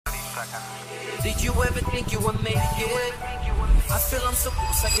Did you ever think you would make it? I feel I'm so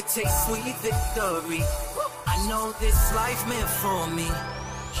close, I could taste sweet victory. I know this life meant for me.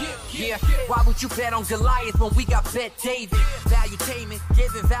 Yeah, why would you bet on Goliath when we got Bet David? Valuetainment,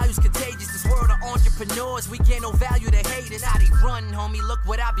 giving value's contagious. This world of entrepreneurs, we get no value to haters. How they run, homie, look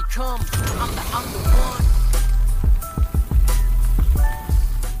what I become. I'm the one.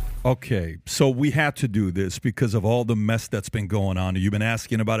 Okay, so we had to do this because of all the mess that's been going on. You've been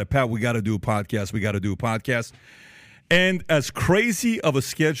asking about it, Pat. We got to do a podcast. And as crazy of a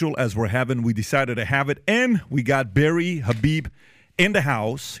schedule as we're having, we decided to have it. And we got Barry Habib in the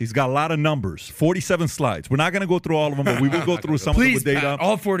house. He's got a lot of numbers, 47 slides. We're not going to go through all of them, but we will go through some of the data. Pat,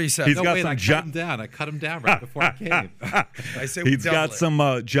 all 47. He's got some I cut him down right before I came. I say He's got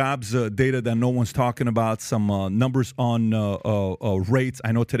some jobs data that no one's talking about, some numbers on rates.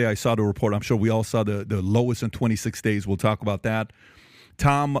 I know today I saw the report. I'm sure we all saw the lowest in 26 days. We'll talk about that.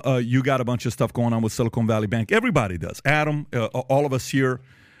 Tom, you got a bunch of stuff going on with Silicon Valley Bank. Everybody does. Adam, all of us here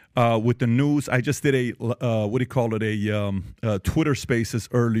with the news. I just did a Twitter Spaces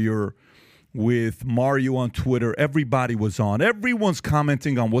earlier with Mario on Twitter. Everybody was on. Everyone's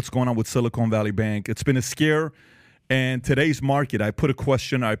commenting on what's going on with Silicon Valley Bank. It's been a scare. And today's market, I put a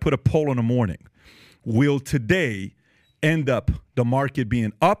poll in the morning. Will today end up the market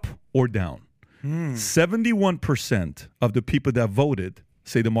being up or down? 71% of the people that voted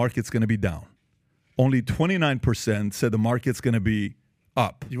say the market's going to be down. Only 29% said the market's going to be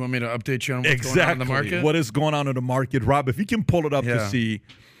up. You want me to update you on what's going on in the market? What is going on in the market? Rob, if you can pull it up to see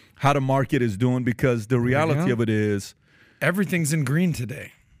how the market is doing, because the reality of it is everything's in green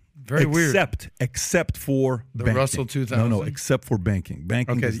today. Very weird. Except for the banking. Russell 2000? No, except for banking.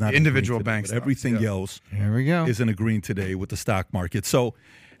 Banking is not individual today, banks. Everything else Here we go. is in a green today with the stock market. So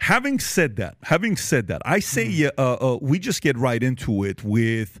having said that, I say we just get right into it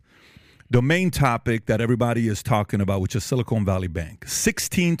with the main topic that everybody is talking about, which is Silicon Valley Bank.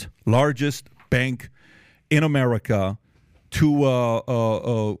 16th largest bank in America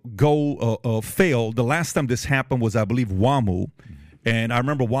to fail. The last time this happened was, I believe, WAMU. And I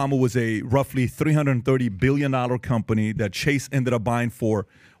remember WAMU was a roughly $330 billion company that Chase ended up buying for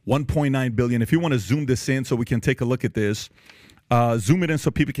 $1.9 billion. If you want to zoom this in so we can take a look at this, zoom it in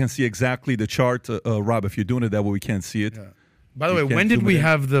so people can see exactly the chart. Rob, if you're doing it that way, we can't see it. Yeah. By the way, when did we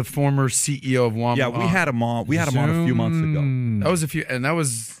have the former CEO of WAMU? Yeah, we had him on. We had him on a few months ago. That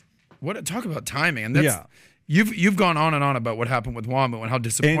was talk about timing. And that's, you've gone on and on about what happened with WAMU and how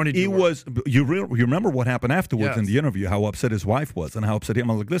disappointed you were. You remember what happened afterwards in the interview? How upset his wife was and how upset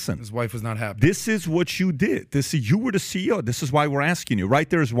him. I'm like, listen, his wife was not happy. This is what you did. You were the CEO. This is why we're asking you. Right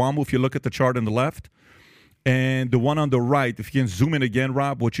there is WAMU. If you look at the chart on the left. And the one on the right, if you can zoom in again,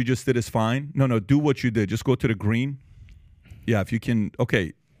 Rob, what you just did is fine. No, do what you did. Just go to the green. Yeah, if you can.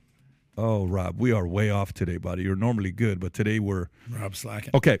 Okay. Oh, Rob, we are way off today, buddy. You're normally good, but today we're... Rob slacking.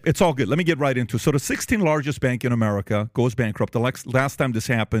 Okay, it's all good. Let me get right into it. So the 16th largest bank in America goes bankrupt. The last time this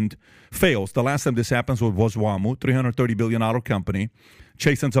happened, fails. The last time this happens was WAMU, $330 billion company.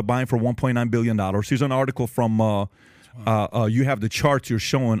 Chase ends up buying for $1.9 billion. Here's an article from... you have the charts you're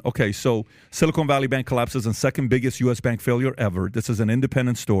showing. Okay, so Silicon Valley Bank collapses in second biggest U.S. bank failure ever. This is an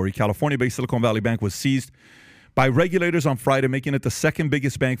independent story. California-based Silicon Valley Bank was seized by regulators on Friday, making it the second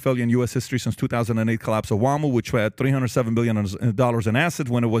biggest bank failure in U.S. history since 2008 collapse of WAMU, which had $307 billion in assets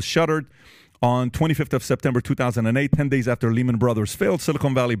when it was shuttered on 25th of September 2008, 10 days after Lehman Brothers failed.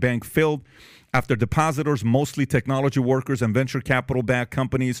 Silicon Valley Bank failed after depositors, mostly technology workers and venture capital-backed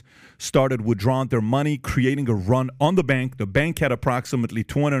companies, started withdrawing their money, creating a run on the bank. The bank had approximately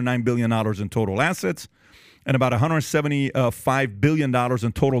 $209 billion in total assets and about $175 billion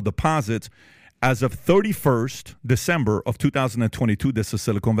in total deposits. As of 31st December of 2022, this is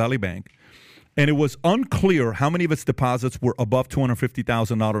Silicon Valley Bank, and it was unclear how many of its deposits were above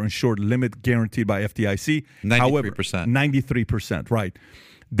 $250,000 insured limit guaranteed by FDIC. 93%. However, 93%, right.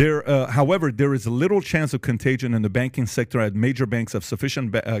 However, there is little chance of contagion in the banking sector as major banks have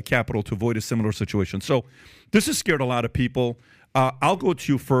sufficient capital to avoid a similar situation. So this has scared a lot of people. I'll go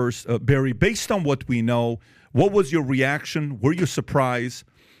to you first, Barry. Based on what we know, what was your reaction? Were you surprised?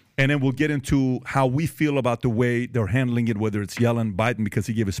 And then we'll get into how we feel about the way they're handling it, whether it's Yellen, Biden, because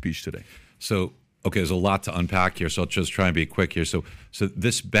he gave a speech today. So, okay, there's a lot to unpack here, so I'll just try and be quick here. So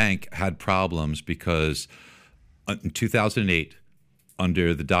this bank had problems because in 2008,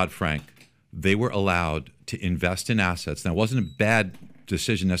 under the Dodd-Frank, they were allowed to invest in assets. Now, it wasn't a bad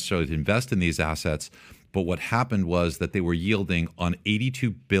decision necessarily to invest in these assets, but what happened was that they were yielding on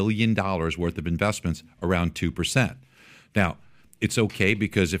 $82 billion worth of investments around 2%. Now, it's okay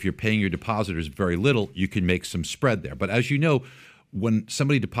because if you're paying your depositors very little, you can make some spread there. But as you know, when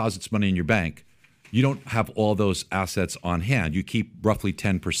somebody deposits money in your bank, you don't have all those assets on hand. You keep roughly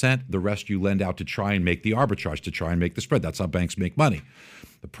 10%. The rest you lend out to try and make the arbitrage, to try and make the spread. That's how banks make money.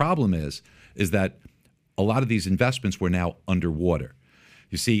 The problem is that a lot of these investments were now underwater.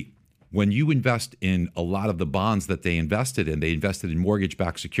 You see, when you invest in a lot of the bonds that they invested in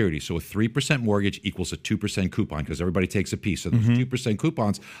mortgage-backed securities. So a 3% mortgage equals a 2% coupon because everybody takes a piece. So those 2%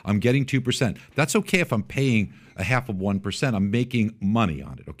 coupons, I'm getting 2%. That's okay if I'm paying a half of 1%. I'm making money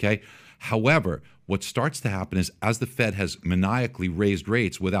on it, okay? However, what starts to happen is as the Fed has maniacally raised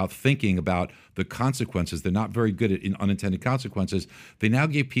rates without thinking about the consequences, they're not very good at unintended consequences, they now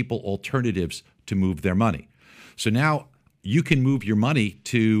give people alternatives to move their money. So now you can move your money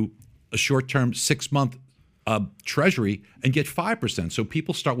to a short-term 6-month treasury and get 5%. So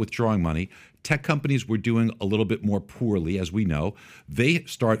people start withdrawing money. Tech companies were doing a little bit more poorly, as we know. They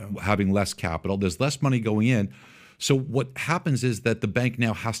start having less capital. There's less money going in. So what happens is that the bank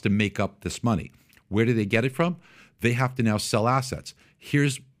now has to make up this money. Where do they get it from? They have to now sell assets.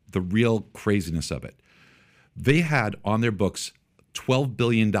 Here's the real craziness of it. They had on their books $12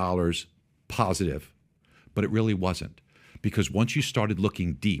 billion positive, but it really wasn't. Because once you started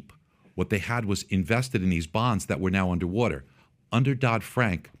looking deep, what they had was invested in these bonds that were now underwater. Under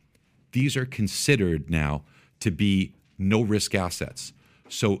Dodd-Frank, these are considered now to be no-risk assets.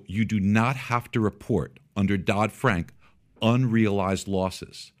 So you do not have to report under Dodd-Frank unrealized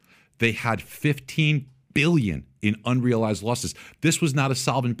losses. They had $15 billion in unrealized losses. This was not a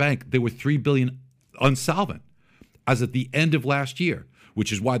solvent bank. They were $3 billion unsolvent as at the end of last year,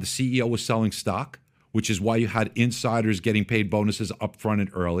 which is why the CEO was selling stock, which is why you had insiders getting paid bonuses upfront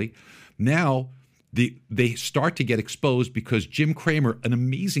and early. Now, they start to get exposed because Jim Cramer, an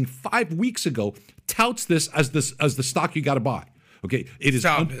amazing 5 weeks ago, touts this as the stock you got to buy. Okay, it is.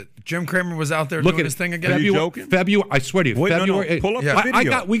 Stop it. Jim Cramer was out there doing his thing again. Are you joking? February, I swear to you. Wait, February. no. Pull up the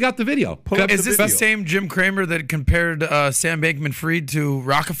video. We got the video. Is this the same Jim Cramer that compared Sam Bankman-Fried to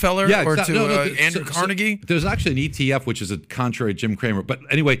Rockefeller or to Andrew Carnegie? There's actually an ETF which is a contrary to Jim Cramer. But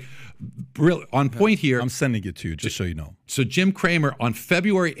anyway, real on point here. I'm sending it to you just so you know. So Jim Cramer on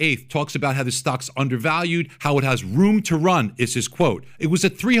February 8th talks about how the stock's undervalued, how it has room to run, is his quote. It was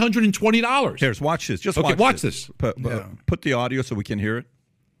at $320. Here, watch this. Just watch this. Put the audio so we can hear it.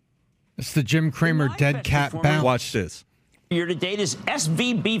 It's the Jim Cramer dead cat bounce. Watch this. Year to date is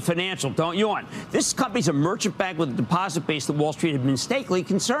SVB Financial. Don't yawn. This company's a merchant bank with a deposit base that Wall Street had been mistakenly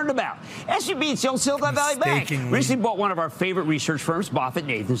concerned about. SVB is the old Silicon Valley Bank. Recently bought one of our favorite research firms,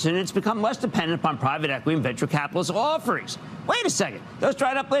 Nathanson, and it's become less dependent upon private equity and venture capitalist offerings. Wait a second. Those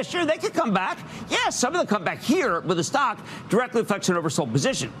dried up last year. They could come back. Yeah, some of them come back here, but the stock directly reflects an oversold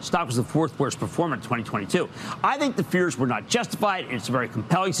position. Stock was the fourth worst performer in 2022. I think the fears were not justified. It's a very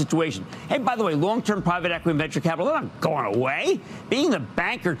compelling situation. Hey, by the way, long-term private equity and venture capital, they're not going away. Being the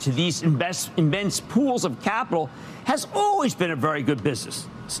banker to these immense pools of capital has always been a very good business.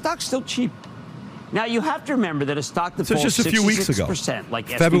 Stock's still cheap. Now, you have to remember that a stock that falls just a few weeks ago, like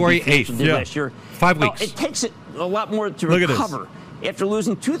February 8th did last year, 5 weeks. It takes it a lot more to recover. After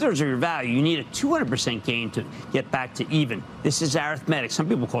losing 2/3 of your value, you need a 200% gain to get back to even. This is arithmetic. Some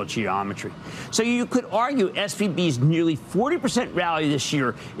people call it geometry. So you could argue SVB's nearly 40% rally this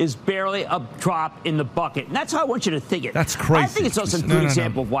year is barely a drop in the bucket. And that's how I want you to think it. That's crazy. I think it's also a good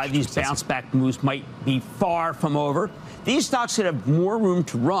example of why these bounce-back moves might be far from over. These stocks could have more room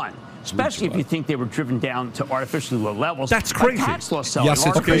to run, especially if you think they were driven down to artificially low levels. That's crazy. Tax law selling. Yes,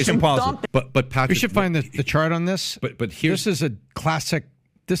 it's crazy. Impossible. But Patrick, you should find the chart on this. But here's this is a classic.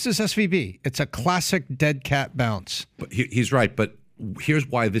 This is SVB. It's a classic dead cat bounce. But he's right. But here's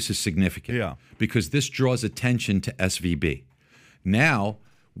why this is significant. Yeah. Because this draws attention to SVB. Now,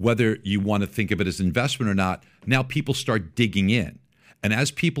 whether you want to think of it as investment or not, now people start digging in. And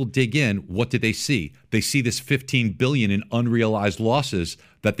as people dig in, what do they see? They see this $15 billion in unrealized losses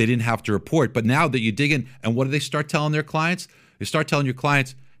that they didn't have to report. But now that you dig in, and what do they start telling their clients? They start telling your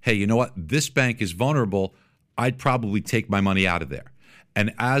clients, hey, you know what? This bank is vulnerable. I'd probably take my money out of there.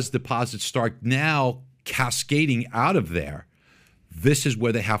 And as deposits start now cascading out of there, this is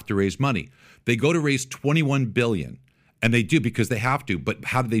where they have to raise money. They go to raise $21 billion, and they do because they have to. But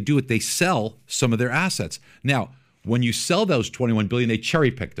how do they do it? They sell some of their assets. Now, when you sell those $21 billion, they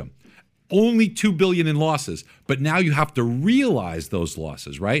cherry-picked them. Only $2 billion in losses, but now you have to realize those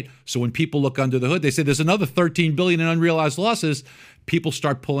losses, right? So when people look under the hood, they say there's another $13 billion in unrealized losses. People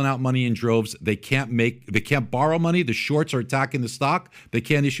start pulling out money in droves. They can't borrow money. The shorts are attacking the stock. They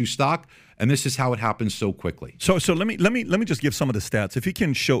can't issue stock, and this is how it happens so quickly. So let me just give some of the stats. If you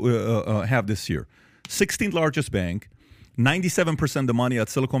can show have this here, 16th largest bank. 97% of the money at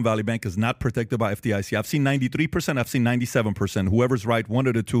Silicon Valley Bank is not protected by FDIC. I've seen 93%, I've seen 97%. Whoever's right, one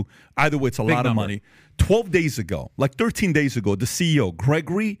of the two. Either way, it's a lot of money. 12 days ago, like 13 days ago, the CEO,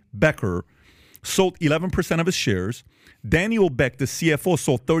 Gregory Becker, sold 11% of his shares. Daniel Beck, the CFO,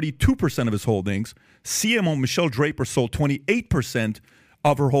 sold 32% of his holdings. CMO Michelle Draper sold 28%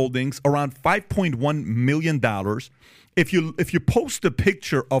 of her holdings, around $5.1 million. If you post a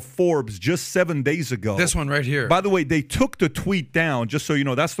picture of Forbes just 7 days ago. This one right here. By the way, they took the tweet down, just so you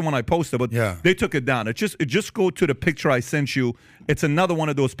know. That's the one I posted, but they took it down. It just go to the picture I sent you. It's another one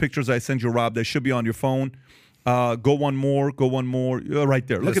of those pictures I sent you, Rob, that should be on your phone. Go one more. Right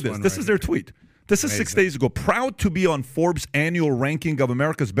there. Look at this. This is their tweet. This is 6 days ago. Proud to be on Forbes' annual ranking of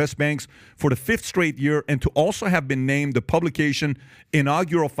America's best banks for the 5th straight year and to also have been named the publication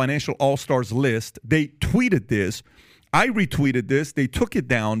inaugural Financial All-Stars list. They tweeted this. I retweeted this. They took it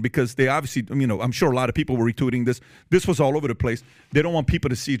down because they obviously, I'm sure a lot of people were retweeting this. This was all over the place. They don't want people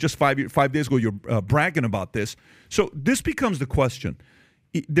to see. Just 5 days ago, you're bragging about this. So this becomes the question.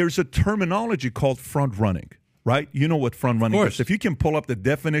 There's a terminology called front running, right? You know what front running is. If you can pull up the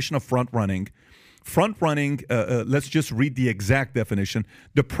definition of front running, let's just read the exact definition.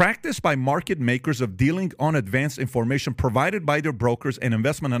 The practice by market makers of dealing on advanced information provided by their brokers and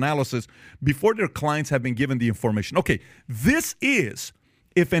investment analysis before their clients have been given the information. Okay, this is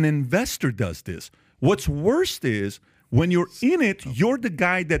if an investor does this. What's worse is when you're in it, you're the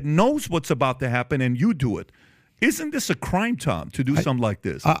guy that knows what's about to happen and you do it. Isn't this a crime, Tom, to do something like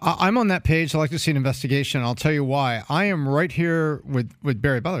this? I'm on that page. I like to see an investigation. I'll tell you why. I am right here with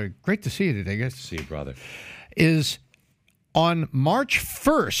Barry. By the way, great to see you today, guys. See you, brother. Is on March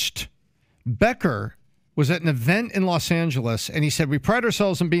 1st, Becker was at an event in Los Angeles, and he said, we pride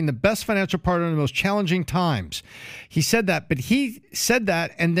ourselves on being the best financial partner in the most challenging times. He said that, but he said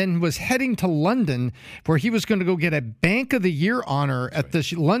that and then was heading to London where he was going to go get a Bank of the Year honor at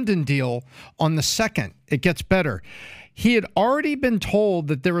this London deal on the 2nd. It gets better. He had already been told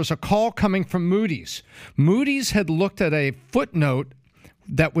that there was a call coming from Moody's. Moody's had looked at a footnote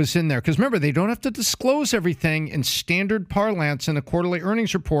that was in there. Because remember, they don't have to disclose everything in standard parlance in a quarterly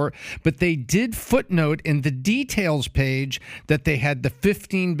earnings report, but they did footnote in the details page that they had the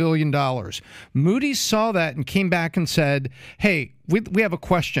 $15 billion. Moody's saw that and came back and said, hey, we have a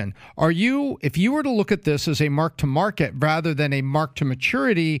question. If you were to look at this as a mark to market rather than a mark to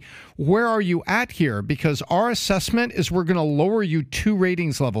maturity, where are you at here? Because our assessment is we're going to lower you 2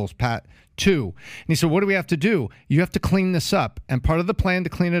 ratings levels, Pat. 2. And he said, what do we have to do? You have to clean this up. And part of the plan to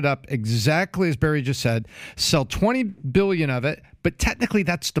clean it up, exactly as Barry just said, sell $20 billion of it, but technically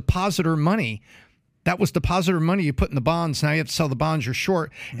that's depositor money. That was depositor money you put in the bonds. Now you have to sell the bonds you're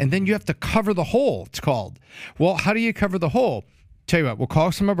short. And then you have to cover the hole, it's called. Well, how do you cover the hole? Tell you what, we'll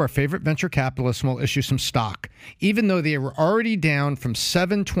call some of our favorite venture capitalists and we'll issue some stock. Even though they were already down from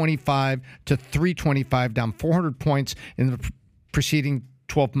 725 to 325, down 400 points in the preceding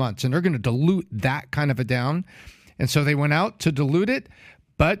 12 months. And they're going to dilute that kind of a down. And so they went out to dilute it.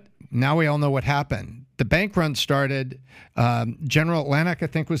 But now we all know what happened. The bank run started. General Atlantic, I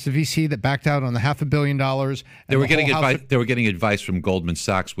think, was the VC that backed out on the $500 million. They were getting advice. They were getting advice from Goldman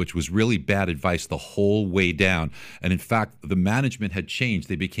Sachs, which was really bad advice the whole way down. And in fact, the management had changed.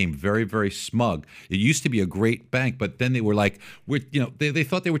 They became very, very smug. It used to be a great bank, but then they were like, they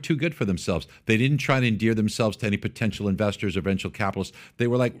thought they were too good for themselves. They didn't try to endear themselves to any potential investors or venture capitalists. They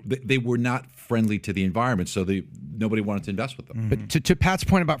were like, they were not friendly to the environment, so nobody wanted to invest with them. But to Pat's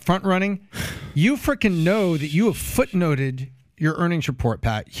point about front running, you freaking know that you have footnoted your earnings report,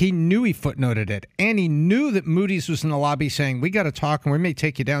 Pat. He knew he footnoted it, and he knew that Moody's was in the lobby saying, we got to talk, and we may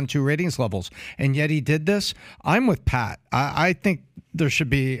take you down 2 ratings levels, and yet he did this. I'm with Pat. I think there should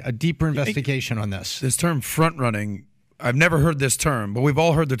be a deeper investigation on this. This term front running, I've never heard this term, but we've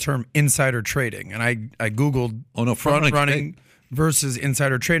all heard the term insider trading, and I Googled front running versus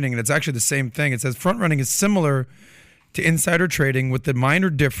insider trading, and it's actually the same thing. It says front running is similar to insider trading with the minor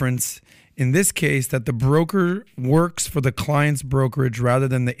difference in this case that the broker works for the client's brokerage rather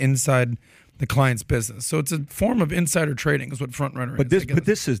than inside the client's business. So it's a form of insider trading is what front runner is. But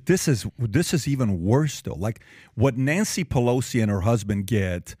this is even worse though. Like what Nancy Pelosi and her husband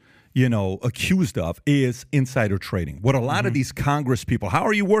get, accused of is insider trading. What a lot of these Congress people, how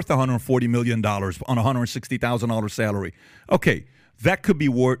are you worth $140 million on a $160,000 salary? Okay, that could be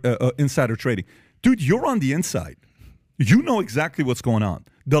insider trading. Dude, you're on the inside. You know exactly what's going on.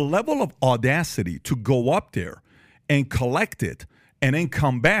 The level of audacity to go up there and collect it and then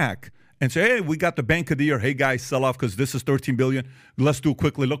come back and say, hey, we got the Bank of the Year. Hey, guys, sell off because this is $13 billion. Let's do it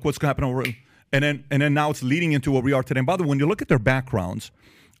quickly. Look what's happening. And then now it's leading into where we are today. And by the way, when you look at their backgrounds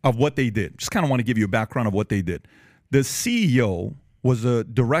of what they did, just kind of want to give you a background of what they did. The CEO was a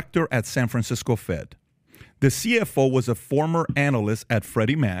director at San Francisco Fed. The CFO was a former analyst at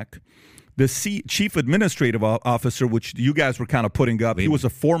Freddie Mac. The chief administrative officer, which you guys were kind of putting up, he was a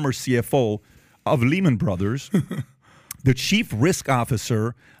former CFO of Lehman Brothers. The chief risk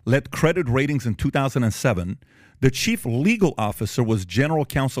officer led credit ratings in 2007. The chief legal officer was general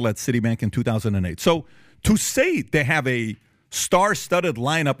counsel at Citibank in 2008. So to say they have a star-studded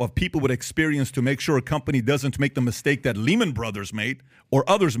lineup of people with experience to make sure a company doesn't make the mistake that Lehman Brothers made or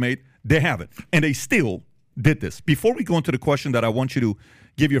others made, they haven't. And they still did this. Before we go into the question that I want you to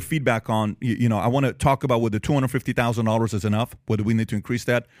give your feedback on, I want to talk about whether $250,000 is enough, whether we need to increase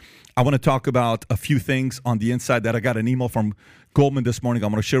that. I want to talk about a few things on the inside that I got an email from Goldman this morning.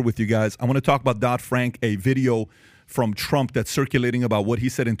 I'm going to share with you guys. I want to talk about Dodd-Frank, a video from Trump that's circulating about what he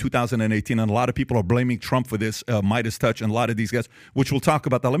said in 2018. And a lot of people are blaming Trump for this, Midas touch, and a lot of these guys, which we'll talk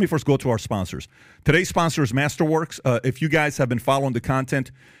about that. Let me first go to our sponsors. Today's sponsor is Masterworks. If you guys have been following the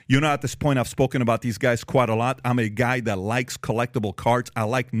content, at this point I've spoken about these guys quite a lot. I'm a guy that likes collectible cards. I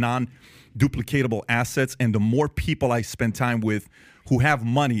like non-duplicatable assets. And the more people I spend time with who have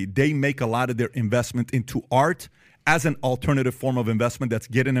money, they make a lot of their investment into art as an alternative form of investment that's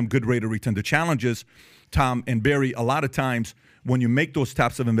getting them good rate of return. The challenge is, Tom and Barry, a lot of times when you make those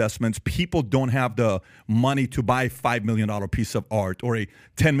types of investments, people don't have the money to buy a $5 million piece of art or a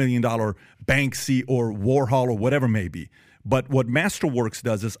 $10 million Banksy or Warhol or whatever it may be. But what Masterworks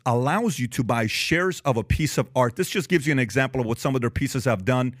does is allows you to buy shares of a piece of art. This just gives you an example of what some of their pieces have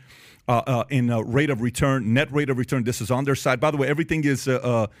done in rate of return, net rate of return. This is on their side. By the way, everything is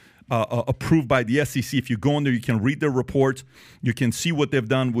approved by the SEC. If you go in there, you can read their reports. You can see what they've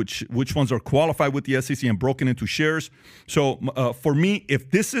done, which ones are qualified with the SEC and broken into shares. So for me,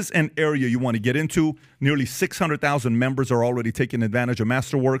 if this is an area you want to get into, nearly 600,000 members are already taking advantage of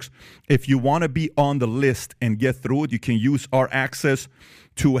Masterworks. If you want to be on the list and get through it, you can use our access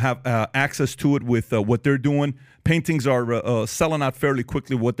to have access to it with what they're doing. Paintings are selling out fairly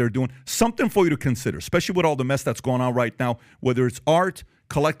quickly, what they're doing. Something for you to consider, especially with all the mess that's going on right now, whether it's art,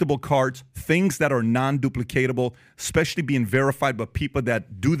 collectible cards, things that are non-duplicatable, especially being verified by people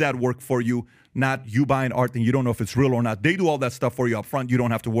that do that work for you, not you buying art and you don't know if it's real or not. They do all that stuff for you up front. You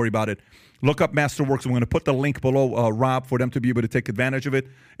don't have to worry about it. Look up Masterworks. I'm going to put the link below, Rob, for them to be able to take advantage of it.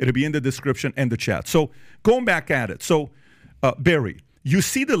 It'll be in the description and the chat. So going back at it. So, Barry, you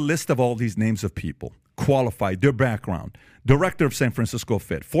see the list of all these names of people, qualified, their background. Director of San Francisco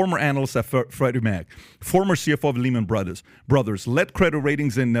Fed, former analyst at Freddie Mac, former CFO of Lehman Brothers, led credit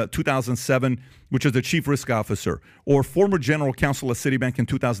ratings in 2007, which is the chief risk officer, or former general counsel at Citibank in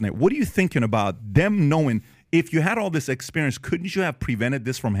 2008. What are you thinking about them knowing if you had all this experience, couldn't you have prevented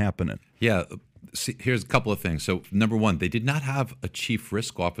this from happening? Yeah. See, here's a couple of things. So, number one, they did not have a chief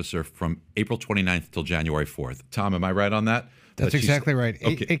risk officer from April 29th till January 4th. Tom, am I right on that? That's exactly right.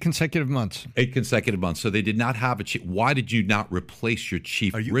 Eight consecutive months. 8 consecutive months. So they did not have a chief. Why did you not replace your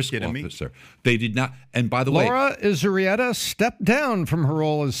chief risk officer? Me? They did not. And by the way, Laura Izurieta stepped down from her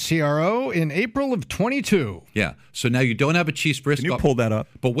role as CRO in April of 22. Yeah. So now you don't have a chief risk officer. Can you pull that up?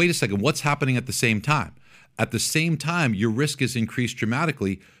 But wait a second. What's happening at the same time? At the same time, your risk is increased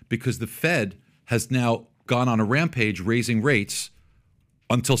dramatically because the Fed has now gone on a rampage raising rates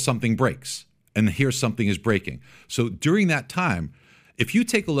until something breaks. And here something is breaking. So during that time, if you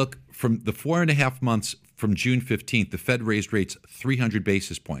take a look from the 4.5 months from June 15th, the Fed raised rates 300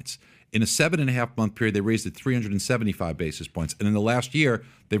 basis points. In a 7.5 month period, they raised it 375 basis points. And in the last year,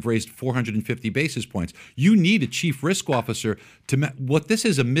 they've raised 450 basis points. You need a chief risk officer to what this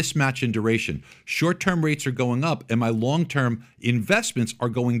is a mismatch in duration. Short-term rates are going up and my long-term investments are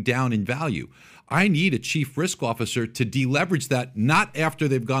going down in value. I need a chief risk officer to deleverage that, not after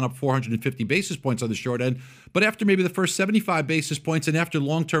they've gone up 450 basis points on the short end, but after maybe the first 75 basis points and after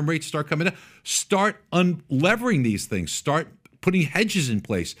long-term rates start coming down. Start unlevering these things. Start putting hedges in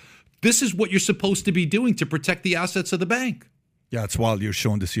place. This is what you're supposed to be doing to protect the assets of the bank. Yeah, it's wild you're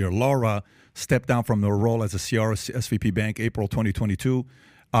showing this year. Laura stepped down from her role as a CRO SVP Bank April 2022.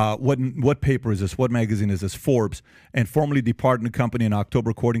 What paper is this? What magazine is this? Forbes. And formally departed the company in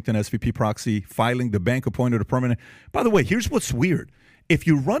October, according to an SVP proxy, filing the bank appointed a permanent. By the way, here's what's weird. If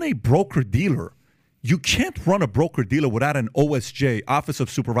you run a broker-dealer, you can't run a broker-dealer without an OSJ, Office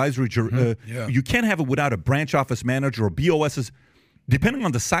of Supervisory. You can't have it without a branch office manager or BOSs, depending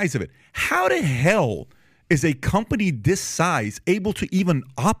on the size of it. How the hell is a company this size able to even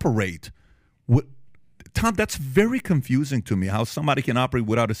operate with... Tom, that's very confusing to me, how somebody can operate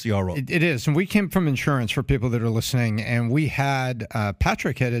without a CRO. It is. And we came from insurance for people that are listening, and we had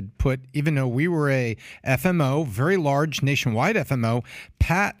Patrick had put, even though we were a FMO, very large nationwide FMO,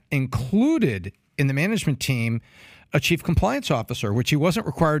 Pat included in the management team a chief compliance officer, which he wasn't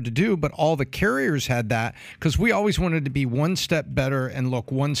required to do, but all the carriers had that because we always wanted to be one step better and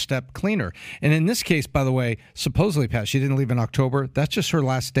look one step cleaner. And in this case, by the way, supposedly, Pat, she didn't leave in October. That's just her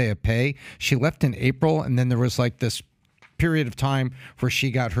last day of pay. She left in April, and then there was like this period of time where she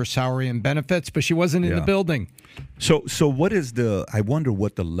got her salary and benefits, but she wasn't in the building. So what is I wonder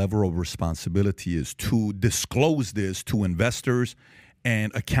what the level of responsibility is to disclose this to investors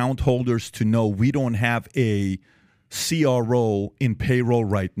and account holders to know we don't have a CRO in payroll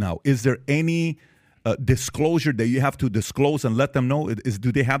right now. Is there any disclosure that you have to disclose and let them know?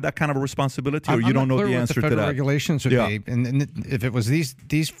 Do they have that kind of a responsibility, or you don't know the answer to that? Federal regulations would be, and if it was these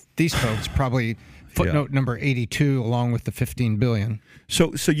folks, probably footnote number 82, along with the $15 billion. So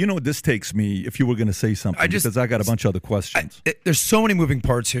this takes me. If you were going to say something, because I got a bunch of other questions. There's so many moving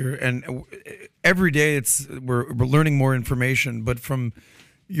parts here, and every day we're learning more information. But from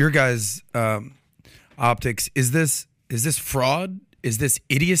your guys' optics, is this fraud? Is this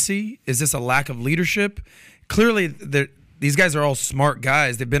idiocy? Is this a lack of leadership? Clearly, these guys are all smart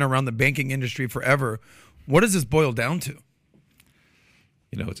guys. They've been around the banking industry forever. What does this boil down to?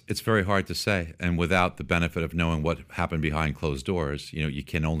 It's very hard to say, and without the benefit of knowing what happened behind closed doors, you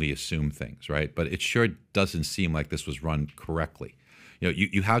can only assume things, right? But it sure doesn't seem like this was run correctly.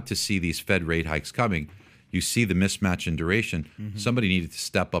 You have to see these Fed rate hikes coming. You see the mismatch in duration. Mm-hmm. Somebody needed to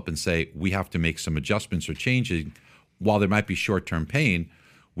step up and say, we have to make some adjustments or changes. While there might be short-term pain,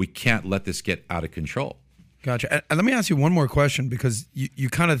 we can't let this get out of control. Gotcha. And let me ask you one more question, because you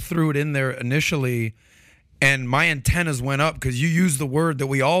kind of threw it in there initially, and my antennas went up because you used the word that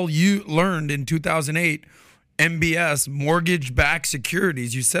we all learned in 2008, MBS, mortgage-backed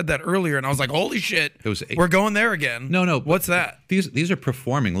securities. You said that earlier, and I was like, holy shit, we're going there again. No. What's that? These are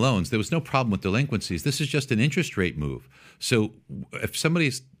performing loans. There was no problem with delinquencies. This is just an interest rate move. So if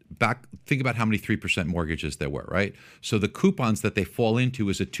somebody's back, think about how many 3% mortgages there were, right? So the coupons that they fall into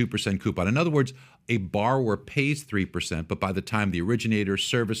is a 2% coupon. In other words, a borrower pays 3%, but by the time the originator,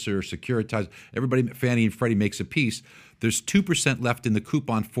 servicer, securitizer, everybody, Fannie and Freddie, makes a piece, there's 2% left in the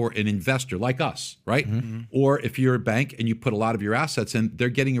coupon for an investor like us, right? Mm-hmm. Or if you're a bank and you put a lot of your assets in, they're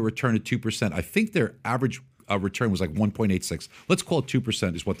getting a return of 2%. I think their average return was like 1.86. Let's call it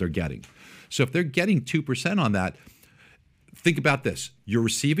 2% is what they're getting. So if they're getting 2% on that, think about this. You're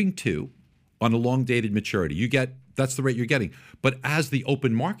receiving 2 on a long-dated maturity. That's the rate you're getting. But as the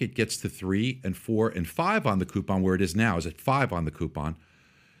open market gets to 3 and 4 and 5 on the coupon, where it is now, is at 5 on the coupon,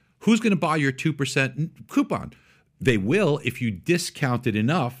 who's going to buy your 2% coupon? They will if you discount it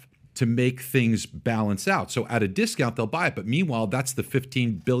enough to make things balance out. So at a discount, they'll buy it. But meanwhile, that's the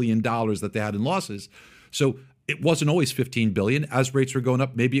 $15 billion that they had in losses. So it wasn't always $15 billion. As rates were going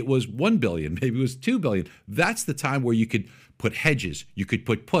up, maybe it was $1 billion, maybe it was $2 billion. That's the time where you could put hedges, you could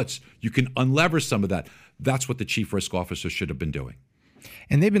put puts, you can unlever some of that. That's what the chief risk officer should have been doing.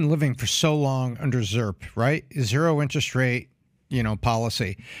 And they've been living for so long under ZIRP, right? Zero interest rate,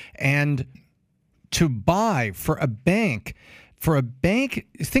 policy. And to buy for a bank,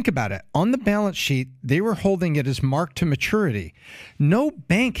 think about it. On the balance sheet, they were holding it as marked to maturity. No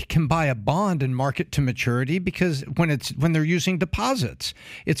bank can buy a bond and mark it to maturity because when they're using deposits,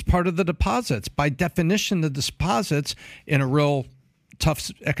 it's part of the deposits. By definition, the deposits in a real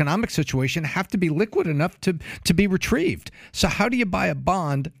tough economic situation have to be liquid enough to be retrieved. So how do you buy a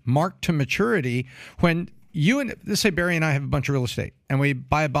bond marked to maturity when let's say Barry and I have a bunch of real estate and we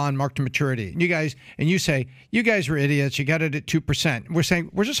buy a bond marked to maturity, and you say, you guys were idiots, you got it at 2%. We're saying,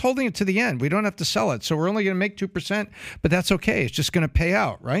 we're just holding it to the end. We don't have to sell it. So we're only going to make 2%, but that's okay. It's just going to pay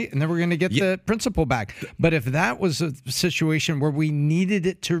out, right? And then we're going to get the principal back. But if that was a situation where we needed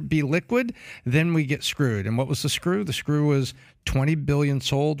it to be liquid, then we get screwed. And what was the screw? The screw was 20 billion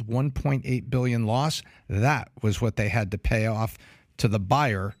sold, 1.8 billion loss. That was what they had to pay off to the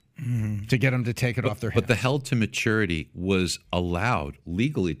buyer to get them to take it off their hands. But the held to maturity was allowed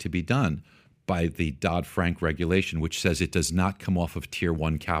legally to be done by the Dodd-Frank regulation, which says it does not come off of Tier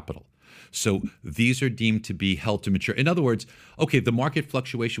 1 capital. So these are deemed to be held to maturity. In other words, okay, the market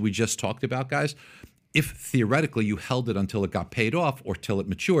fluctuation we just talked about, guys, if theoretically you held it until it got paid off or till it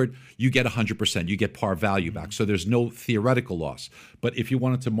matured, you get 100%. You get par value back. So there's no theoretical loss. But if you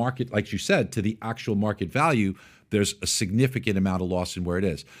wanted to market, like you said, to the actual market value, there's a significant amount of loss in where it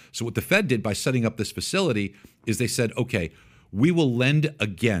is. So what the Fed did by setting up this facility is they said, okay, we will lend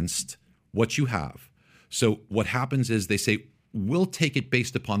against what you have. So what happens is they say, we'll take it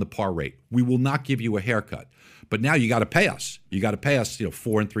based upon the par rate. We will not give you a haircut. But now you got to pay us. You got to pay us, 4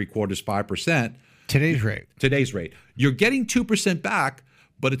 3/4, 5%. Today's rate. You're getting 2% back,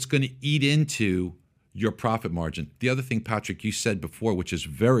 but it's going to eat into your profit margin. The other thing, Patrick, you said before, which is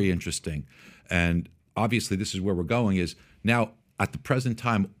very interesting, and obviously this is where we're going, is now at the present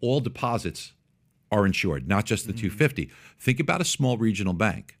time, all deposits are insured, not just the 250. Think about a small regional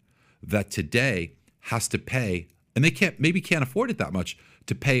bank that today has to pay, and they can't afford it that much,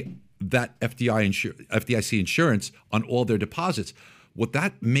 to pay that FDIC insurance on all their deposits. What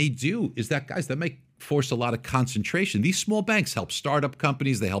that may do is that may force a lot of concentration. These small banks help startup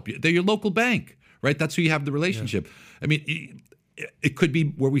companies. They help you. They're your local bank, right? That's who you have the relationship. Yeah. I mean, it could be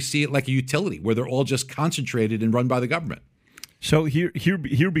where we see it like a utility, where they're all just concentrated and run by the government. So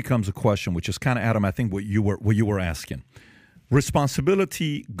here becomes a question, which is kind of, Adam, I think what you were asking.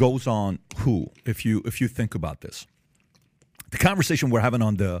 Responsibility goes on who? If you think about this, the conversation we're having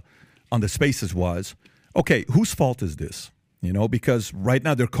on the Spaces was, okay, whose fault is this? Because right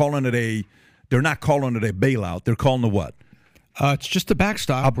now they're not calling it a bailout. They're calling it what? It's just a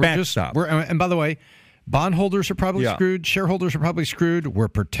backstop. And by the way, bondholders are probably screwed. Shareholders are probably screwed. We're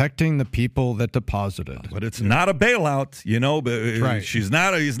protecting the people that deposited. But it's not a bailout, But right. He's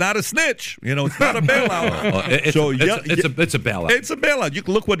not a snitch. It's not a bailout. It's a bailout. It's a bailout. You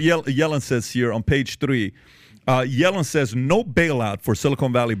can look what Yellen says here on page 3. Yellen says no bailout for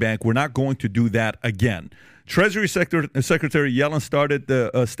Silicon Valley Bank. We're not going to do that again. Treasury Secretary Yellen stated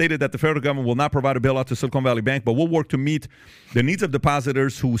that the federal government will not provide a bailout to Silicon Valley Bank, but will work to meet the needs of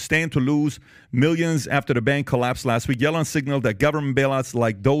depositors who stand to lose millions after the bank collapsed last week. Yellen signaled that government bailouts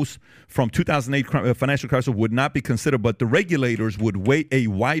like those from 2008 financial crisis would not be considered, but the regulators would weigh a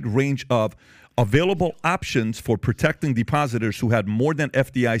wide range of available options for protecting depositors who had more than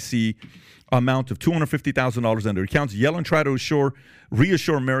FDIC amount of $250,000 in their accounts. Yellen tried to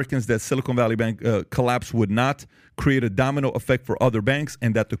reassure Americans that Silicon Valley Bank collapse would not create a domino effect for other banks,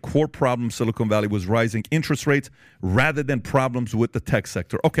 and that the core problem Silicon Valley was rising interest rates rather than problems with the tech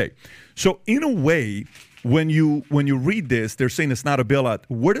sector. Okay, so in a way, when you read this, they're saying it's not a bailout.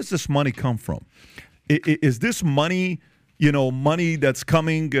 Where does this money come from? Is this money money that's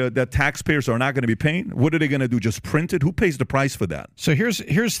coming that taxpayers are not going to be paying? What are they going to do? Just print it? Who pays the price for that? So here's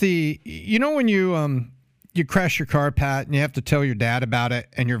the when you crash your car, Pat, and you have to tell your dad about it,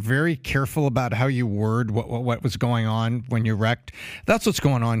 and you're very careful about how you word what was going on when you wrecked. That's what's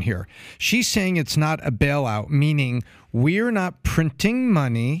going on here. She's saying it's not a bailout, meaning we're not printing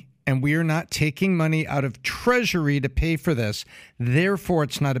money and we are not taking money out of Treasury to pay for this. Therefore,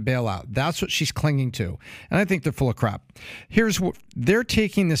 it's not a bailout. That's what she's clinging to. And I think they're full of crap. Here's what they're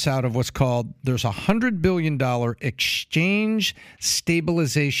taking this out of what's called, there's a $100 billion exchange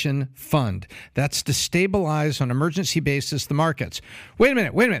stabilization fund. That's to stabilize on an emergency basis the markets. Wait a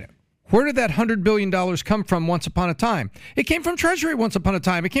minute. Where did that $100 billion come from once upon a time? It came from Treasury once upon a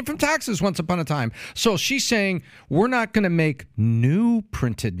time. It came from taxes once upon a time. So she's saying we're not going to make new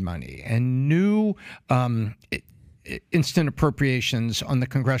printed money and new instant appropriations on the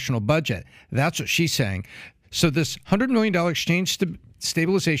congressional budget. That's what she's saying. So this $100 million exchange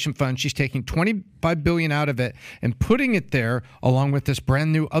stabilization fund, she's taking $25 billion out of it and putting it there along with this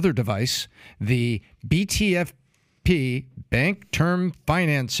brand new other device, the BTFP, Bank Term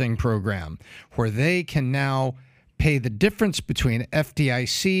Financing Program, where they can now pay the difference between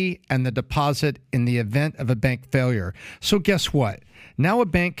FDIC and the deposit in the event of a bank failure. So guess what? Now a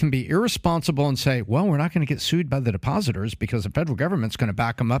bank can be irresponsible and say, well, we're not going to get sued by the depositors because the federal government's going to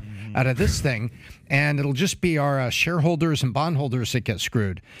back them up out of this thing, and it'll just be our shareholders and bondholders that get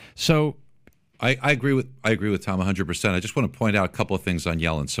screwed. So I agree with Tom 100%. I just want to point out a couple of things on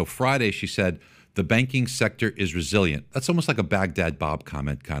Yellen. So Friday she said, the banking sector is resilient. That's almost like a Baghdad Bob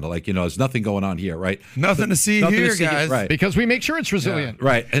comment, kind of like, there's nothing going on here, right? Nothing to see here, guys. Right. Because we make sure it's resilient. Yeah.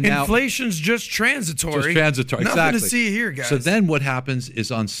 Right. And inflation's just transitory. Exactly. Nothing to see here, guys. So then what happens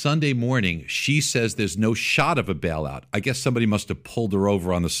is on Sunday morning, she says there's no shot of a bailout. I guess somebody must have pulled her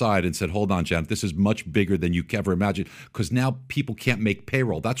over on the side and said, hold on, Janet, this is much bigger than you ever imagined, because now people can't make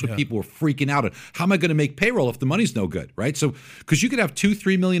payroll. That's what people were freaking out at. How am I going to make payroll if the money's no good, right? So because you could have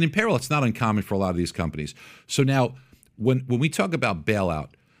 2-3 million in payroll. It's not uncommon for a lot of these companies. So now when we talk about bailout,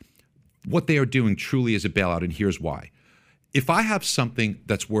 what they are doing truly is a bailout, and here's why. If I have something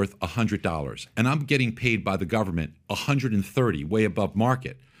that's worth $100 and I'm getting paid by the government $130, way above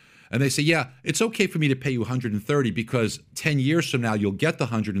market, and they say, yeah, it's okay for me to pay you $130 because 10 years from now you'll get the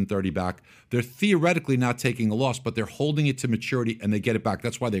 $130 back, they're theoretically not taking a loss, but they're holding it to maturity and they get it back.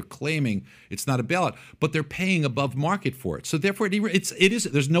 That's why they're claiming it's not a bailout, but they're paying above market for it. So therefore, it is.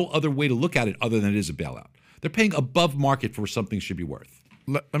 There's no other way to look at it other than it is a bailout. They're paying above market for what something should be worth.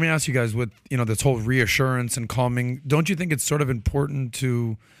 Let me ask you guys, with this whole reassurance and calming, don't you think it's sort of important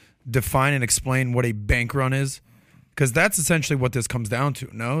to define and explain what a bank run is? Because that's essentially what this comes down to,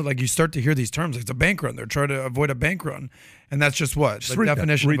 no? Like you start to hear these terms, like it's a bank run. They're trying to avoid a bank run. And that's just what? Just the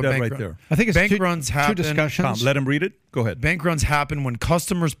definition read of a that bank right run. there. I think it's bank two, runs two happen. discussions. Tom, let him read it. Go ahead. Bank runs happen when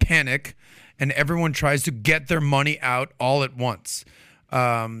customers panic and everyone tries to get their money out all at once.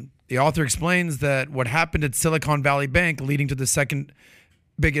 The author explains that what happened at Silicon Valley Bank, leading to the second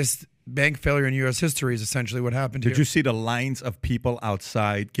biggest bank failure in U.S. history, is essentially what happened here. Did you see the lines of people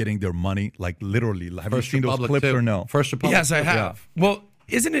outside getting their money? Like literally. Have you seen those clips too. or no? First Republic. Yes, I have. Yeah. Well,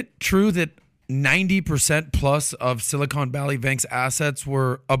 isn't it true that 90% plus of Silicon Valley Bank's assets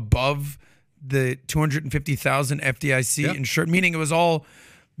were above the 250,000 FDIC insured, meaning it was all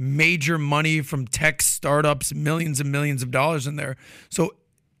major money from tech startups, millions and millions of dollars in there. So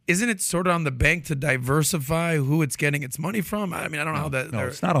isn't it sort of on the bank to diversify who it's getting its money from? I mean, I don't know how that. No,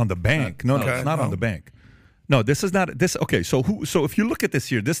 it's not on the bank. No, it's not on the bank. No, this is not this. Okay, so if you look at this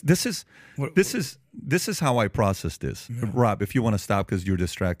here, this is how I process this. Yeah. Rob, if you want to stop because you're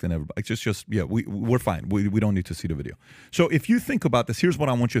distracting everybody, we're fine. We don't need to see the video. So if you think about this, here's what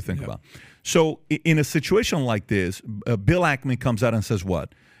I want you to think about. So in a situation like this, Bill Ackman comes out and says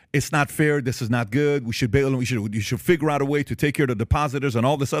what? It's not fair. This is not good. We should bail. You should figure out a way to take care of the depositors and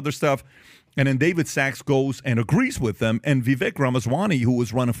all this other stuff. And then David Sachs goes and agrees with them. And Vivek Ramaswamy, who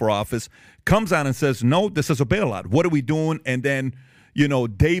was running for office, comes out and says, no, this is a bailout. What are we doing? And then,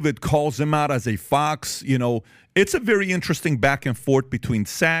 David calls him out as a fox. It's a very interesting back and forth between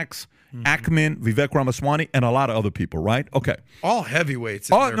Sachs, Ackman, Vivek Ramaswamy, and a lot of other people, right? Okay. All heavyweights.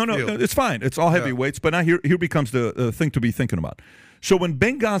 No, it's fine. It's all heavyweights. But now here becomes the thing to be thinking about. So when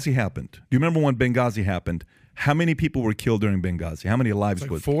Benghazi happened, do you remember when Benghazi happened? How many people were killed during Benghazi? How many lives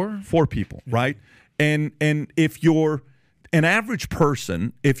was four? 4 people, right? And if you're an average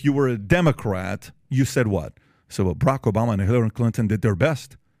person, if you were a Democrat, you said what? So Barack Obama and Hillary Clinton did their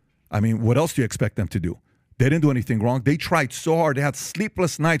best. I mean, what else do you expect them to do? They didn't do anything wrong. They tried so hard. They had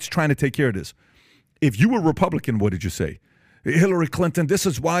sleepless nights trying to take care of this. If you were Republican, what did you say? Hillary Clinton, this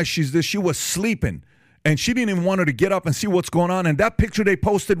is why she's this. She was sleeping. And she didn't even want her to get up and see what's going on. And that picture they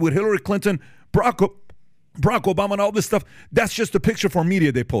posted with Hillary Clinton, Barack Obama, and all this stuff, that's just a picture for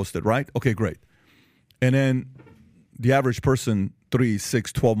media they posted, right? Okay, great. And then the average person, 3,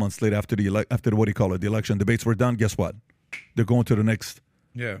 6, 12 months later after the election debates were done, guess what? They're going to the next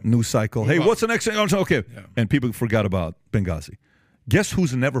news cycle. Hey, what's the next thing? Okay. Yeah. And people forgot about Benghazi. Guess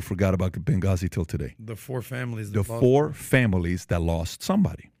who's never forgot about Benghazi till today? The 4 families. The 4 families that lost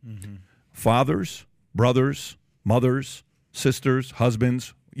somebody. Mm-hmm. Fathers, brothers, mothers, sisters,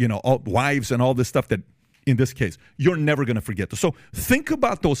 husbands, wives and all this stuff that, in this case, you're never going to forget this. So think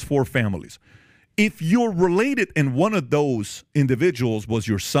about those 4 families. If you're related and one of those individuals was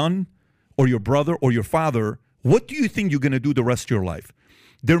your son or your brother or your father, what do you think you're going to do the rest of your life?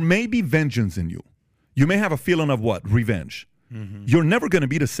 There may be vengeance in you. You may have a feeling of what? Revenge. Mm-hmm. You're never going to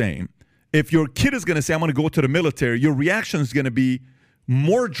be the same. If your kid is going to say, I'm going to go to the military, your reaction is going to be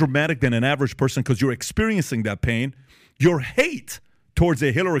more dramatic than an average person because you're experiencing that pain. Your hate towards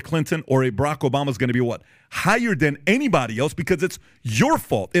a Hillary Clinton or a Barack Obama is going to be what? Higher than anybody else because it's your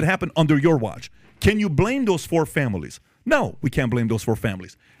fault. It happened under your watch. Can you blame those 4 families? No, we can't blame those 4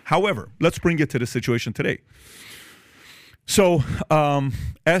 families. However, let's bring it to the situation today. So,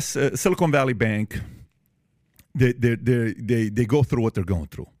 Silicon Valley Bank, they go through what they're going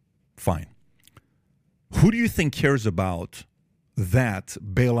through. Fine. Who do you think cares about that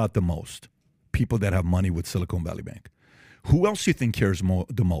bailout the most? People that have money with Silicon Valley Bank. Who else do you think cares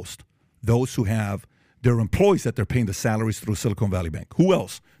the most? Those who have their employees that they're paying the salaries through Silicon Valley Bank. Who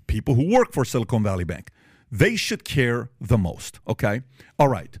else? People who work for Silicon Valley Bank. They should care the most, okay? All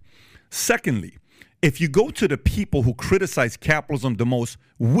right. Secondly, if you go to the people who criticize capitalism the most,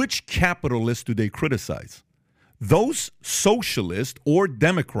 which capitalists do they criticize? Those socialists or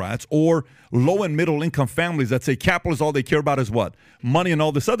Democrats or low and middle income families that say capitalists, all they care about is what? Money and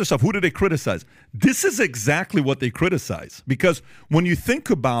all this other stuff. Who do they criticize? This is exactly what they criticize. Because when you think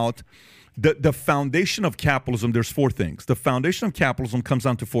about the foundation of capitalism, there's 4 things. The foundation of capitalism comes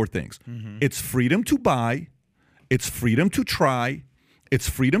down to 4 things. Mm-hmm. It's freedom to buy. It's freedom to try. It's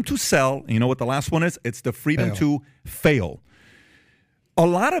freedom to sell. And you know what the last one is? It's the freedom to fail. A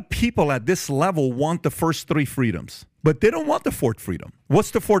lot of people at this level want the first 3 freedoms, but they don't want the 4th freedom.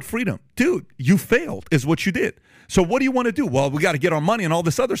 What's the 4th freedom? Dude, you failed is what you did. So what do you want to do? Well, we got to get our money and all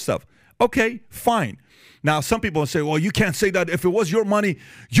this other stuff. Okay, fine. Now, some people will say, well, you can't say that. If it was your money,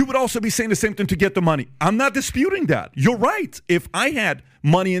 you would also be saying the same thing to get the money. I'm not disputing that. You're right. If I had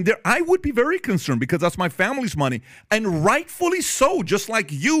money in there, I would be very concerned because that's my family's money. And rightfully so, just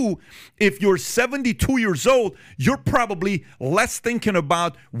like you, if you're 72 years old, you're probably less thinking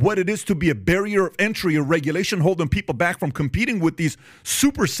about what it is to be a barrier of entry, a regulation holding people back from competing with these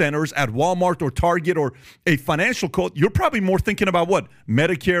super centers at Walmart or Target or a financial code. You're probably more thinking about what?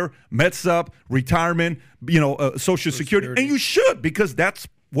 Medicare, MedSup, retirement, Social Security. And you should, because that's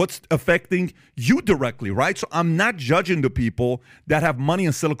what's affecting you directly, right? So I'm not judging the people that have money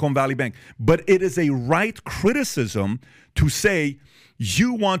in Silicon Valley Bank, but it is a right criticism to say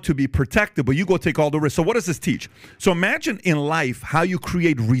you want to be protected, but you go take all the risk. So what does this teach? So imagine in life how you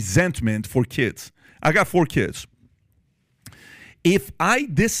create resentment for kids. I got 4 kids. If I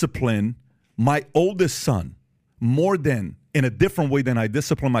discipline my oldest son more than in a different way than I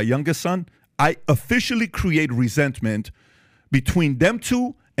discipline my youngest son, I officially create resentment between them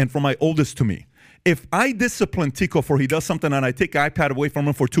two and from my oldest to me. If I discipline Tico for he does something and I take iPad away from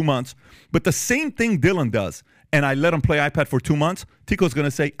him for 2 months, but the same thing Dylan does, and I let him play iPad for 2 months, Tico's going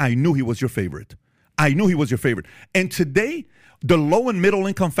to say, I knew he was your favorite. I knew he was your favorite. And today, the low and middle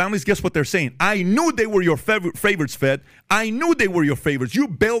income families, guess what they're saying? I knew they were your favorites, Fed. I knew they were your favorites. You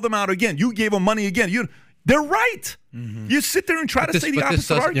bailed them out again. You gave them money again. They're right. Mm-hmm. You sit there and try to say the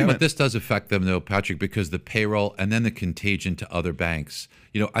opposite argument. But this does affect them, though, Patrick, because the payroll and then the contagion to other banks.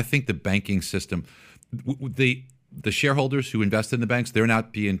 I think the banking system, the shareholders who invest in the banks, they're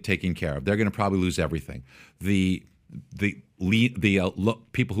not being taken care of. They're going to probably lose everything. The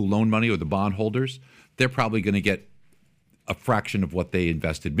people who loan money or the bondholders, they're probably going to get a fraction of what they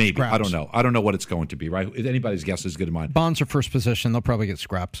invested. Maybe. Scraps. I don't know. I don't know what it's going to be, right? Anybody's guess is good as mine. Bonds are first position. They'll probably get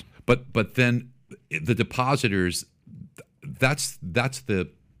scraps. But then the depositors, that's the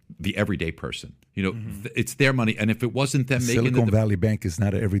everyday person. It's their money, and if it wasn't them making Silicon Valley Bank is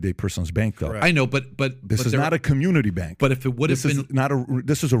not an everyday person's bank, though. Correct. I know, but this is not a community bank. But if it would have been,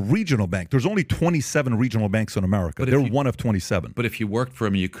 this is a regional bank. There's only 27 regional banks in America. They're one of 27. But if you worked for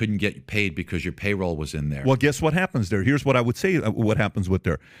them, you couldn't get paid because your payroll was in there. Well, guess what happens there? Here's what I would say. What happens with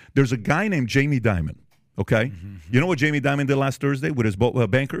there? There's a guy named Jamie Dimon. Okay, You know what Jamie Dimon did last Thursday with his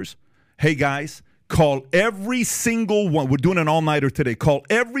bankers? Hey guys, call every single one. We're doing an all-nighter today. Call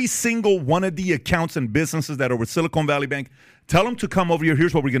every single one of the accounts and businesses that are with Silicon Valley Bank. Tell them to come over here.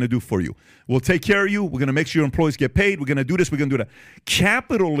 Here's what we're going to do for you. We'll take care of you. We're going to make sure your employees get paid. We're going to do this. We're going to do that.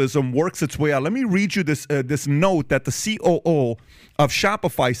 Capitalism works its way out. Let me read you this note that the COO of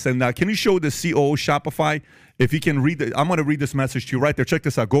Shopify sent out. Can you show the COO Shopify? If you can read I'm going to read this message to you right there. Check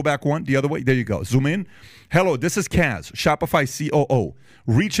this out. Go back one, the other way. There you go. Zoom in. Hello, this is Kaz, Shopify COO.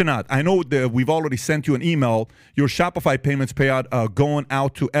 Reaching out. I know that we've already sent you an email. Your Shopify payments payout going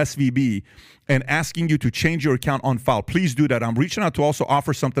out to SVB and asking you to change your account on file. Please do that. I'm reaching out to also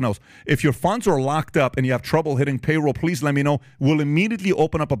offer something else. If your funds are locked up and you have trouble hitting payroll, please let me know. We'll immediately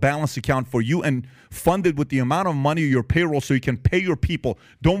open up a balance account for you and fund it with the amount of money your payroll so you can pay your people.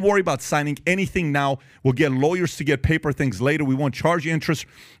 Don't worry about signing anything now. We'll get lawyers to get paper things later. We won't charge you interest.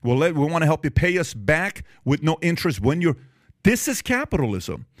 We want to help you pay us back with no interest when you're. This is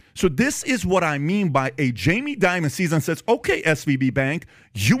capitalism. So this is what I mean by a Jamie Dimon sees and says, okay, SVB Bank,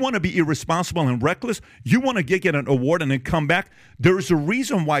 you want to be irresponsible and reckless? You want to get an award and then come back? There is a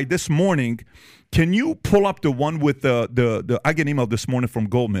reason why this morning, can you pull up the one with the I get an email this morning from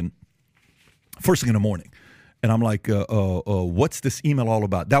Goldman, first thing in the morning. And I'm like, what's this email all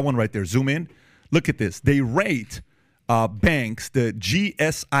about? That one right there, zoom in. Look at this. They rate banks, the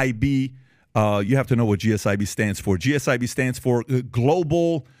GSIB. You have to know what GSIB stands for. GSIB stands for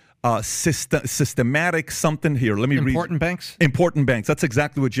Global Systematic something. Here, let me read. Important banks? Important banks. That's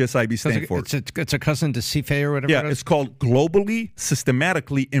exactly what GSIB stands for. It's a cousin to CFA or whatever. Yeah, it's called Globally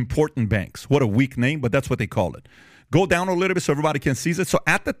Systematically Important Banks. What a weak name, but that's what they call it. Go down a little bit so everybody can see it. So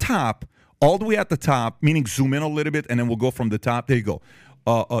at the top, all the way at the top, meaning zoom in a little bit, and then we'll go from the top. There you go.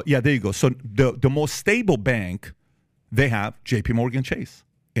 There you go. So the most stable bank, they have JP Morgan Chase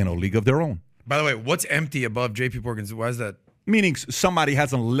in a league of their own. By the way, what's empty above JP Morgan's? Why is that? Meaning somebody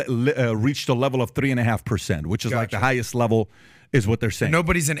hasn't reached a level of 3.5%, which is like the highest level, is what they're saying.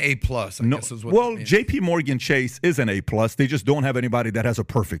 Nobody's an A+. Guess is what well, JP Morgan Chase is an A+. They just don't have anybody that has a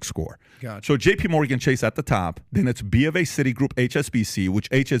perfect score. Gotcha. So JP Morgan Chase at the top. Then it's B of A, Citigroup, HSBC, which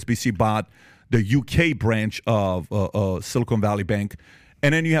HSBC bought the UK branch of Silicon Valley Bank.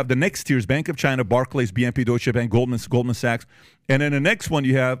 And then you have the next tiers, Bank of China, Barclays, BNP, Deutsche Bank, Goldman Sachs. And then the next one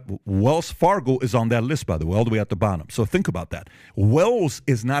you have, Wells Fargo is on that list, by the way, all the way at the bottom. So think about that. Wells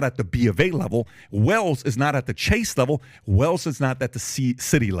is not at the B of A level. Wells is not at the Chase level. Wells is not at the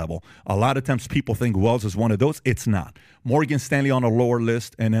Citi level. A lot of times people think Wells is one of those. It's not. Morgan Stanley on a lower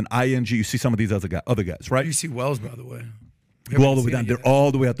list, and then ING, you see some of these other guys, right? You see Wells, by the way. All the way down. They're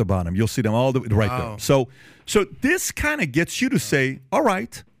all the way at the bottom. You'll see them all the way right there. So this kind of gets you to say, all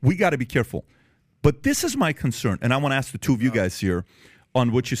right, we got to be careful. But this is my concern, and I want to ask the two of you guys here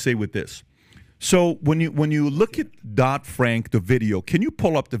on what you say with this. So when you look at Dodd-Frank, the video, can you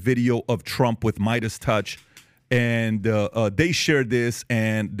pull up the video of Trump with Midas Touch? And they shared this,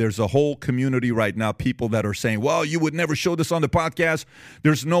 and there's a whole community right now, people that are saying, well, you would never show this on the podcast.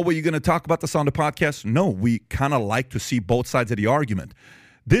 There's no way you're going to talk about this on the podcast. No, we kind of like to see both sides of the argument.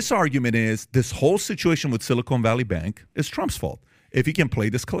 This argument is this whole situation with Silicon Valley Bank is Trump's fault. If he can play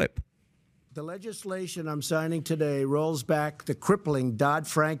this clip. The legislation I'm signing today rolls back the crippling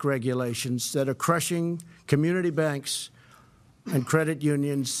Dodd-Frank regulations that are crushing community banks and credit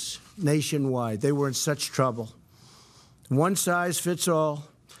unions nationwide. They were in such trouble. One size fits all.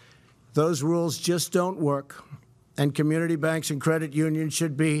 Those rules just don't work. And community banks and credit unions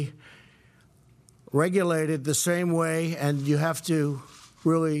should be regulated the same way, and you have to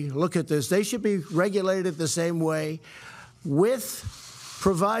really look at this. They should be regulated the same way with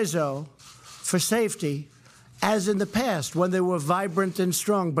proviso for safety as in the past when they were vibrant and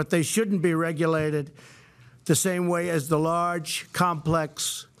strong, but they shouldn't be regulated the same way as the large,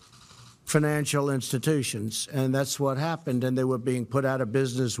 complex financial institutions. And that's what happened, and they were being put out of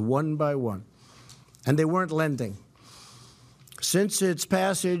business one by one. And they weren't lending. Since its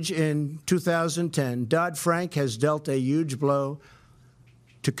passage in 2010, Dodd-Frank has dealt a huge blow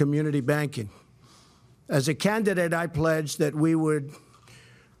to community banking. As a candidate, I pledged that we would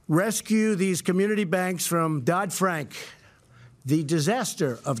rescue these community banks from Dodd-Frank, the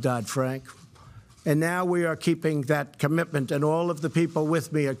disaster of Dodd-Frank. And now we are keeping that commitment, and all of the people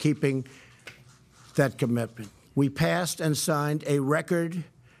with me are keeping that commitment. We passed and signed a record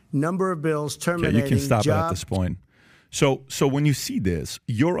number of bills terminating you can stop it at this point. So when you see this,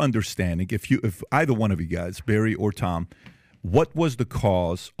 your understanding, if either one of you guys, Barry or Tom, what was the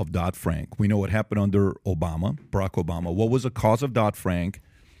cause of Dodd-Frank? We know what happened under Obama, Barack Obama. What was the cause of Dodd-Frank?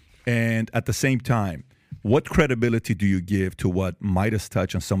 And at the same time, what credibility do you give to what Midas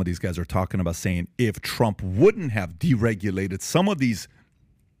Touch and some of these guys are talking about, saying if Trump wouldn't have deregulated some of these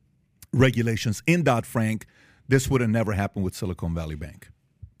regulations in Dodd-Frank, this would have never happened with Silicon Valley Bank?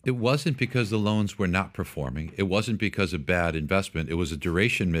 It wasn't because the loans were not performing. It wasn't because of bad investment. It was a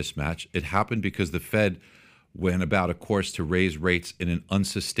duration mismatch. It happened because the Fed went about a course to raise rates in an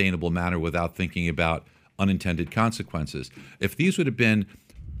unsustainable manner without thinking about unintended consequences. If these would have been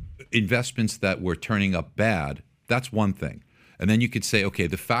investments that were turning up bad, that's one thing. And then you could say, okay,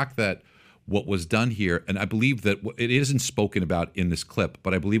 the fact that what was done here, and I believe that it isn't spoken about in this clip,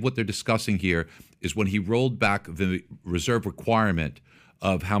 but I believe what they're discussing here is when he rolled back the reserve requirement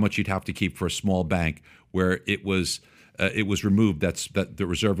of how much you'd have to keep for a small bank, where it was removed, that the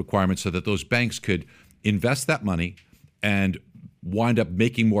reserve requirement, so that those banks could invest that money and wind up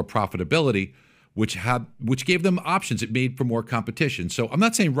making more profitability, which gave them options. It made for more competition. So I'm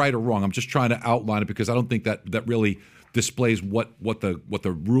not saying right or wrong. I'm just trying to outline it because I don't think that really displays what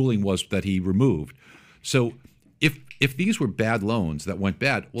the ruling was that he removed. So if these were bad loans that went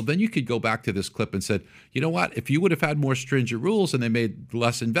bad, well, then you could go back to this clip and said, you know what, if you would have had more stringent rules and they made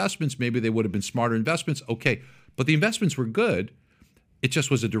less investments, maybe they would have been smarter investments. Okay, but the investments were good. It just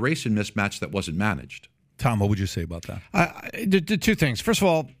was a duration mismatch that wasn't managed. Tom, what would you say about that? Two things. First of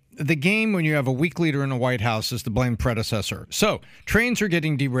all, the game when you have a weak leader in the White House is to blame predecessor. So trains are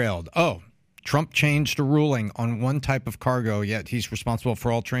getting derailed. Oh, Trump changed a ruling on one type of cargo, yet he's responsible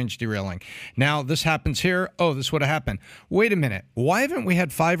for all trains derailing. Now this happens here. Oh, this would have happened. Wait a minute. Why haven't we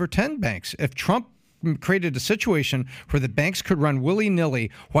had 5 or 10 banks? If Trump created a situation where the banks could run willy-nilly,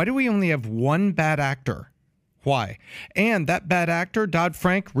 why do we only have one bad actor? Why? And that bad actor,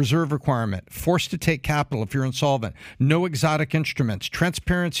 Dodd-Frank, reserve requirement, forced to take capital if you're insolvent, no exotic instruments,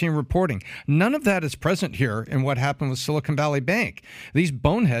 transparency in reporting. None of that is present here in what happened with Silicon Valley Bank. These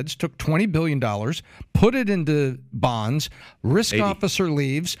boneheads took $20 billion, put it into bonds, risk officer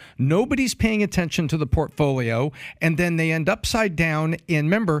leaves, nobody's paying attention to the portfolio, and then they end upside down in,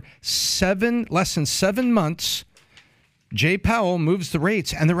 remember, less than 7 months. Jay Powell moves the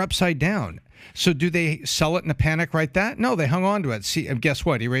rates, and they're upside down. So do they sell it in a panic right that? No, they hung on to it. See, and guess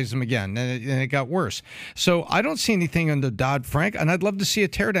what? He raised them again, and it got worse. So I don't see anything under Dodd-Frank, and I'd love to see a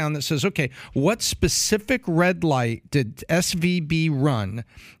teardown that says, okay, what specific red light did SVB run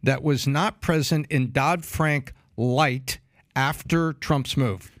that was not present in Dodd-Frank light after Trump's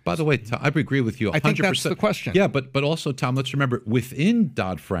move? By the way, Tom, I agree with you 100%. I think that's the question. Yeah, but also, Tom, let's remember, within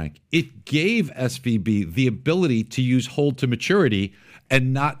Dodd-Frank, it gave SVB the ability to use hold to maturity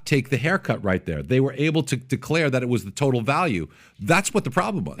and not take the haircut right there. They were able to declare that it was the total value. That's what the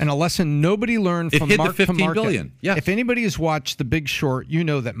problem was. And a lesson nobody learned from mark to market. Billion. Yeah. If anybody has watched The Big Short, you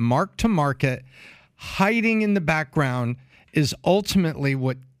know that mark to market, hiding in the background, is ultimately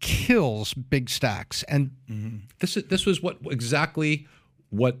what kills big stacks. And this was exactly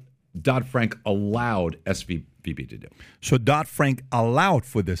what Dodd-Frank allowed SVB to do. So Dodd-Frank allowed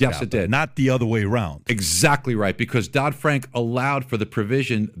for this. Yes, it did. Not the other way around. Exactly right, because Dodd-Frank allowed for the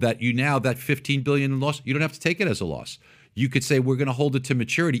provision that that $15 billion in loss, you don't have to take it as a loss. You could say we're going to hold it to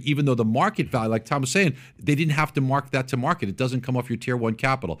maturity, even though the market value, like Tom was saying, they didn't have to mark that to market. It doesn't come off your Tier 1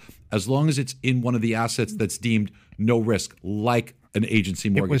 capital. As long as it's in one of the assets that's deemed no risk, like an agency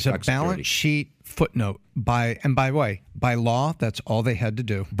mortgage. It was a balance sheet footnote. By the way, by law, that's all they had to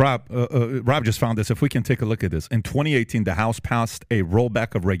do. Rob just found this. If we can take a look at this. In 2018, the House passed a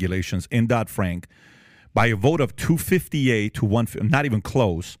rollback of regulations in Dodd-Frank by a vote of 258 to 1, not even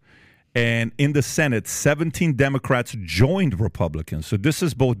close. And in the Senate, 17 Democrats joined Republicans. So this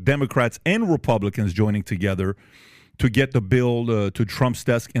is both Democrats and Republicans joining together to get the bill to Trump's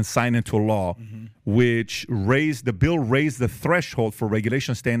desk and sign into law, which raised the threshold for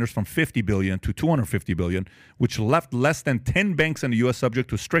regulation standards from $50 billion to $250 billion, which left less than 10 banks in the U.S. subject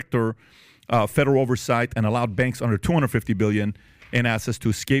to stricter federal oversight and allowed banks under $250 billion in assets to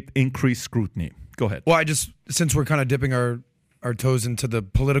escape increased scrutiny. Go ahead. Well, since we're kind of dipping our toes into the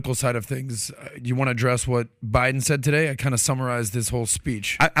political side of things, you want to address what Biden said today? I kind of summarized his whole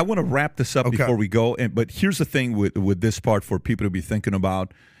speech. I want to wrap this up before we go. But here's the thing with this part for people to be thinking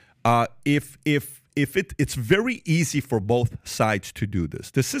about. It's very easy for both sides to do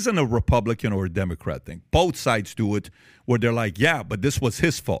this. This isn't a Republican or a Democrat thing. Both sides do it where they're like, yeah, but this was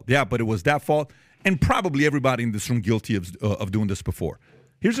his fault. Yeah, but it was that fault. And probably everybody in this room guilty of doing this before.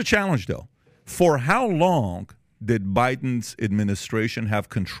 Here's a challenge, though. For how long did Biden's administration have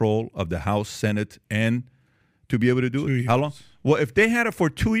control of the House, Senate, and to be able to do it? 2 years. How long? Well, if they had it for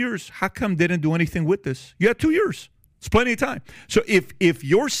 2 years, how come they didn't do anything with this? You had 2 years. It's plenty of time. So if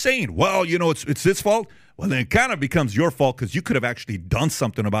you're saying, well, it's his fault, well, then it kind of becomes your fault because you could have actually done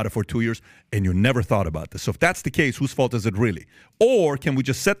something about it for 2 years and you never thought about this. So if that's the case, whose fault is it really? Or can we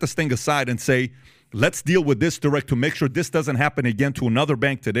just set this thing aside and say, let's deal with this direct to make sure this doesn't happen again to another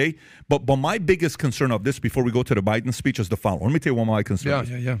bank today. But my biggest concern of this before we go to the Biden speech is the following. Let me tell you what my concern is.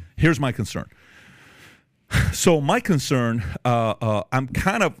 Yeah. Here's my concern. So my concern, I'm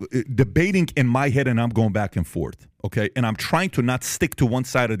kind of debating in my head and I'm going back and forth, okay? And I'm trying to not stick to one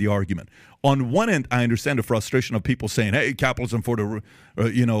side of the argument. On one end, I understand the frustration of people saying, hey, capitalism for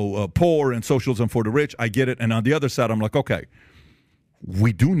the poor and socialism for the rich. I get it. And on the other side, I'm like, okay,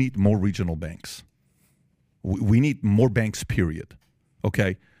 we do need more regional banks. We need more banks, period.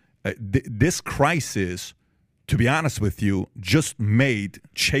 Okay? This crisis, to be honest with you, just made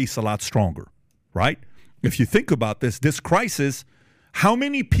Chase a lot stronger, right? If you think about this crisis, how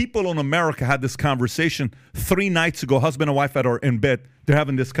many people in America had this conversation 3 nights ago, husband and wife are in bed, they're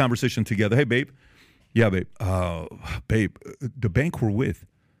having this conversation together. Hey, babe. Yeah, babe. Babe, the bank we're with,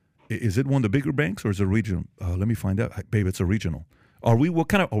 is it one of the bigger banks or is it regional? Let me find out. Babe, it's a regional. We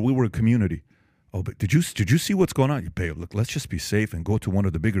were a community. Oh, but did you see what's going on? Babe, look, let's just be safe and go to one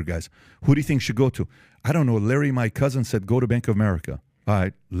of the bigger guys. Who do you think should go to? I don't know. Larry, my cousin, said go to Bank of America. All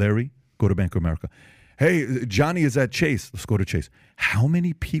right, Larry, go to Bank of America. Hey, Johnny is at Chase. Let's go to Chase. How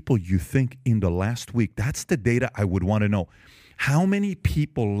many people you think in the last week? That's the data I would want to know. How many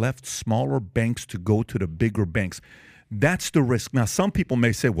people left smaller banks to go to the bigger banks? That's the risk. Now, some people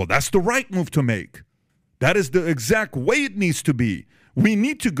may say, well, that's the right move to make. That is the exact way it needs to be. We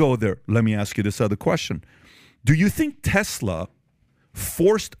need to go there. Let me ask you this other question. Do you think Tesla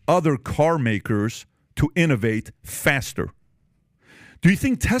forced other car makers to innovate faster? Do you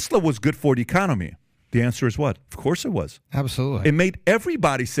think Tesla was good for the economy? The answer is what? Of course it was. Absolutely. It made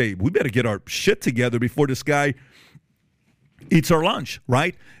everybody say, we better get our shit together before this guy eats our lunch,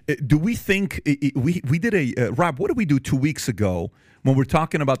 right? Do we think we did Rob? What did we do 2 weeks ago when we're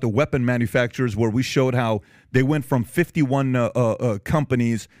talking about the weapon manufacturers, where we showed how they went from 51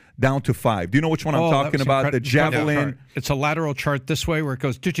 companies down to 5? Do you know which one I'm talking about? The Javelin. It's a lateral chart this way where it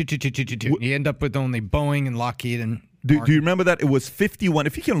goes. You end up with only Boeing and Lockheed and. Do you remember that? It was 51.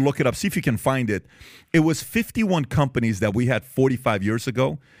 If you can look it up, see if you can find it. It was 51 companies that we had 45 years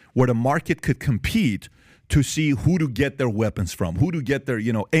ago where the market could compete to see who to get their weapons from, who to get their,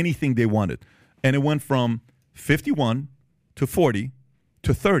 anything they wanted. And it went from 51 to 40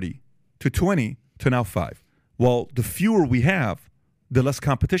 to 30 to 20 to now 5. Well, the fewer we have, the less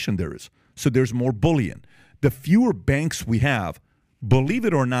competition there is. So there's more bullion. The fewer banks we have, believe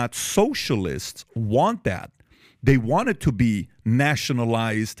it or not, socialists want that. They want it to be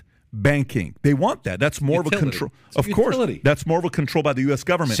nationalized banking. They want that. That's more utility. of a control. It's of course, utility. That's more of a control by the U.S.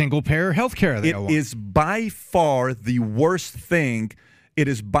 government. Single-payer health care. It is by far the worst thing. It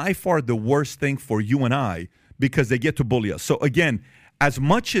is by far the worst thing for you and I because they get to bully us. So, again, as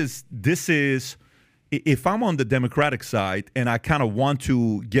much as this is, if I'm on the Democratic side and I kind of want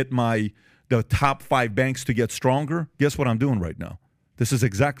to get the top 5 banks to get stronger, guess what I'm doing right now? This is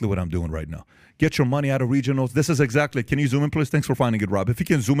exactly what I'm doing right now. Get your money out of regionals. This is exactly. Can you zoom in, please? Thanks for finding it, Rob. If you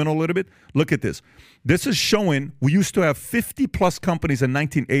can zoom in a little bit, look at this. This is showing we used to have 50-plus companies in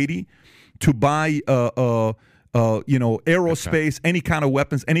 1980 to buy, aerospace, any kind of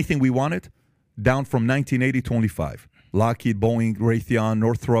weapons, anything we wanted, down from 1980 to only 5. Lockheed, Boeing, Raytheon,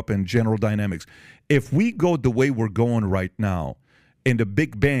 Northrop, and General Dynamics. If we go the way we're going right now, and the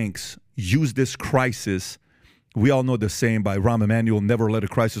big banks use this crisis, we all know the saying by Rahm Emanuel, never let a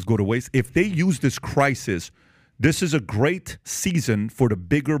crisis go to waste. If they use this crisis, this is a great season for the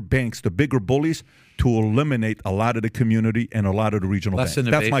bigger banks, the bigger bullies, to eliminate a lot of the community and a lot of the regional less banks.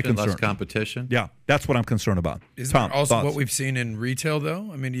 Innovation, that's my concern. Less competition. Yeah, that's what I'm concerned about. Isn't Tom, that also thoughts? what we've seen in retail, though?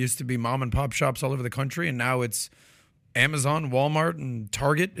 I mean, it used to be mom and pop shops all over the country, and now it's Amazon, Walmart, and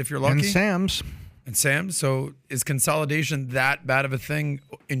Target, if you're lucky. And Sam's. And Sam's. So is consolidation that bad of a thing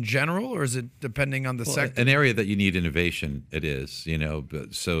in general, or is it depending on the sector? An area that you need innovation, it is.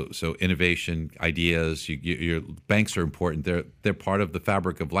 But so innovation, ideas. Your banks are important. They're part of the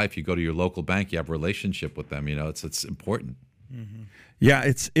fabric of life. You go to your local bank, you have a relationship with them. It's important. Mm-hmm. Yeah,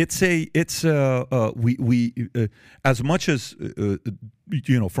 we as much as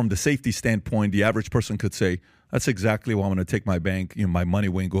from the safety standpoint, the average person could say that's exactly why I'm going to take my bank, my money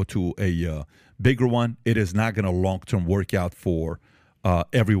away and go to a bigger one. It is not going to long-term work out for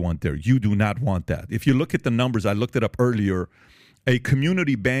everyone there. You do not want that. If you look at the numbers, I looked it up earlier. A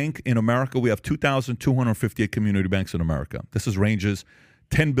community bank in America, we have 2,258 community banks in America. This is ranges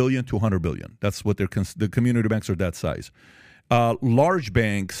 10 billion to 100 billion. That's what the community banks are that size. Large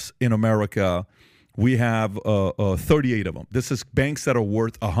banks in America, we have 38 of them. This is banks that are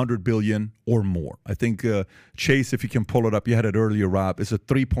worth $100 billion or more. I think Chase, if you can pull it up, you had it earlier, Rob, is a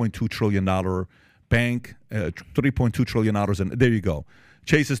 $3.2 trillion bank, $3.2 trillion. And there you go.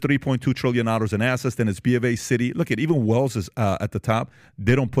 Chase is $3.2 trillion in assets. Then it's B of A, Citi. Look at even Wells is at the top.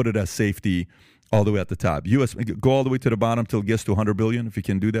 They don't put it as safety all the way at the top. U.S. go all the way to the bottom till it gets to $100 billion. If you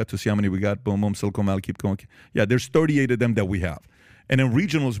can do that to see how many we got. Boom, boom, Silicon Valley, keep going. Yeah, there's 38 of them that we have. And in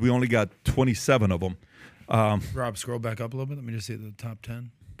regionals, we only got 27 of them. Rob, scroll back up a little bit. Let me just see the top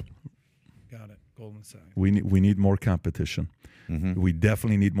 10. Got it. Goldman Sachs. We need more competition. Mm-hmm. We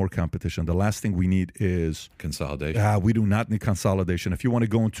definitely need more competition. The last thing we need is consolidation. We do not need consolidation. If you want to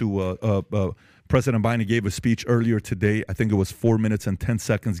go into President Biden gave a speech earlier today. I think it was 4 minutes and 10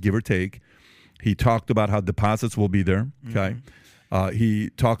 seconds, give or take. He talked about how deposits will be there. Okay. Mm-hmm. He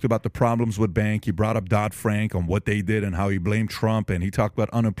talked about the problems with bank. He brought up Dodd-Frank on what they did and how he blamed Trump. And he talked about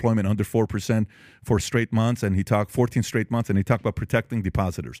unemployment under 4% for straight months. And he talked 14 straight months. And he talked about protecting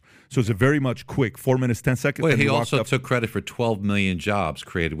depositors. So it's a very much quick 4 minutes, 10 seconds. Well, he also took credit for 12 million jobs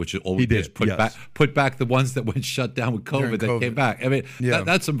created, which always did put back the ones that went shut down with COVID that came back. I mean,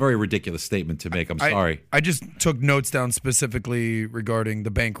 that's a very ridiculous statement to make. I'm sorry. I just took notes down specifically regarding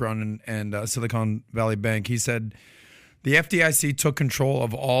the bank run and Silicon Valley Bank. He said, the FDIC took control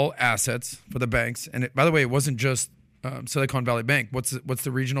of all assets for the banks, and by the way, it wasn't just Silicon Valley Bank. What's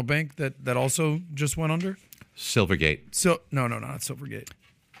the regional bank that also just went under? Silvergate. No, not Silvergate.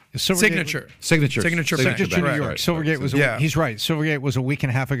 Signature Bank. Signature, New York. Silvergate was. He's right. Silvergate was a week and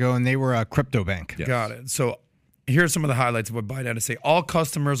a half ago, and they were a crypto bank. Yes. Got it. So here's some of the highlights of what Biden had to say. All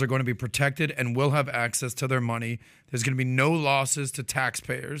customers are going to be protected and will have access to their money. There's going to be no losses to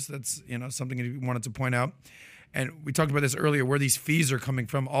taxpayers. That's something he wanted to point out. And we talked about this earlier, where these fees are coming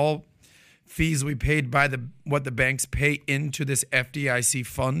from. All fees we paid by what the banks pay into this FDIC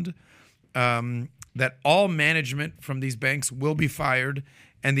fund. that all management from these banks will be fired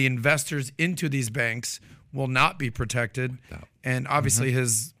and the investors into these banks will not be protected. And obviously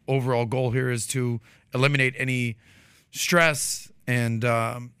his overall goal here is to eliminate any stress and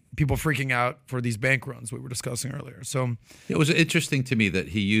people freaking out for these bank runs we were discussing earlier. So it was interesting to me that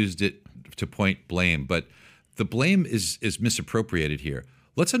he used it to point blame, but the blame is misappropriated here.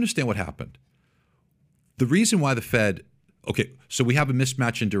 Let's understand what happened. The reason why the Fed, so we have a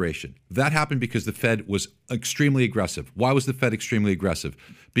mismatch in duration. That happened because the Fed was extremely aggressive. Why was the Fed extremely aggressive?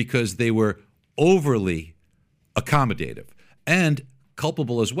 Because they were overly accommodative. And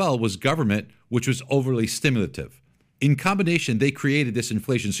culpable as well was government, which was overly stimulative. In combination, they created this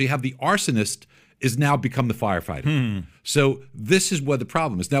inflation. So you have the arsonist is now become the firefighter. So this is what the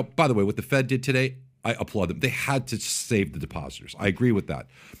problem is. Now, by the way, what the Fed did today, I applaud them. They had to save the depositors. I agree with that.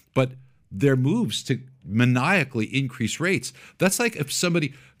 But their moves to maniacally increase rates, that's like if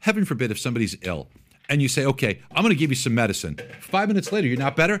somebody, heaven forbid, if somebody's ill and you say, okay, I'm going to give you some medicine. 5 minutes later, you're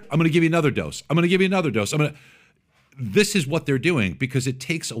not better? I'm going to give you another dose. I'm going to give you another dose. This is what they're doing because it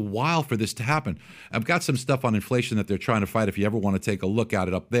takes a while for this to happen. I've got some stuff on inflation that they're trying to fight. If you ever want to take a look at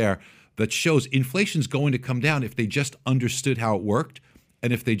it up there, that shows inflation's going to come down if they just understood how it worked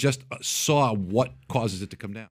and if they just saw what causes it to come down.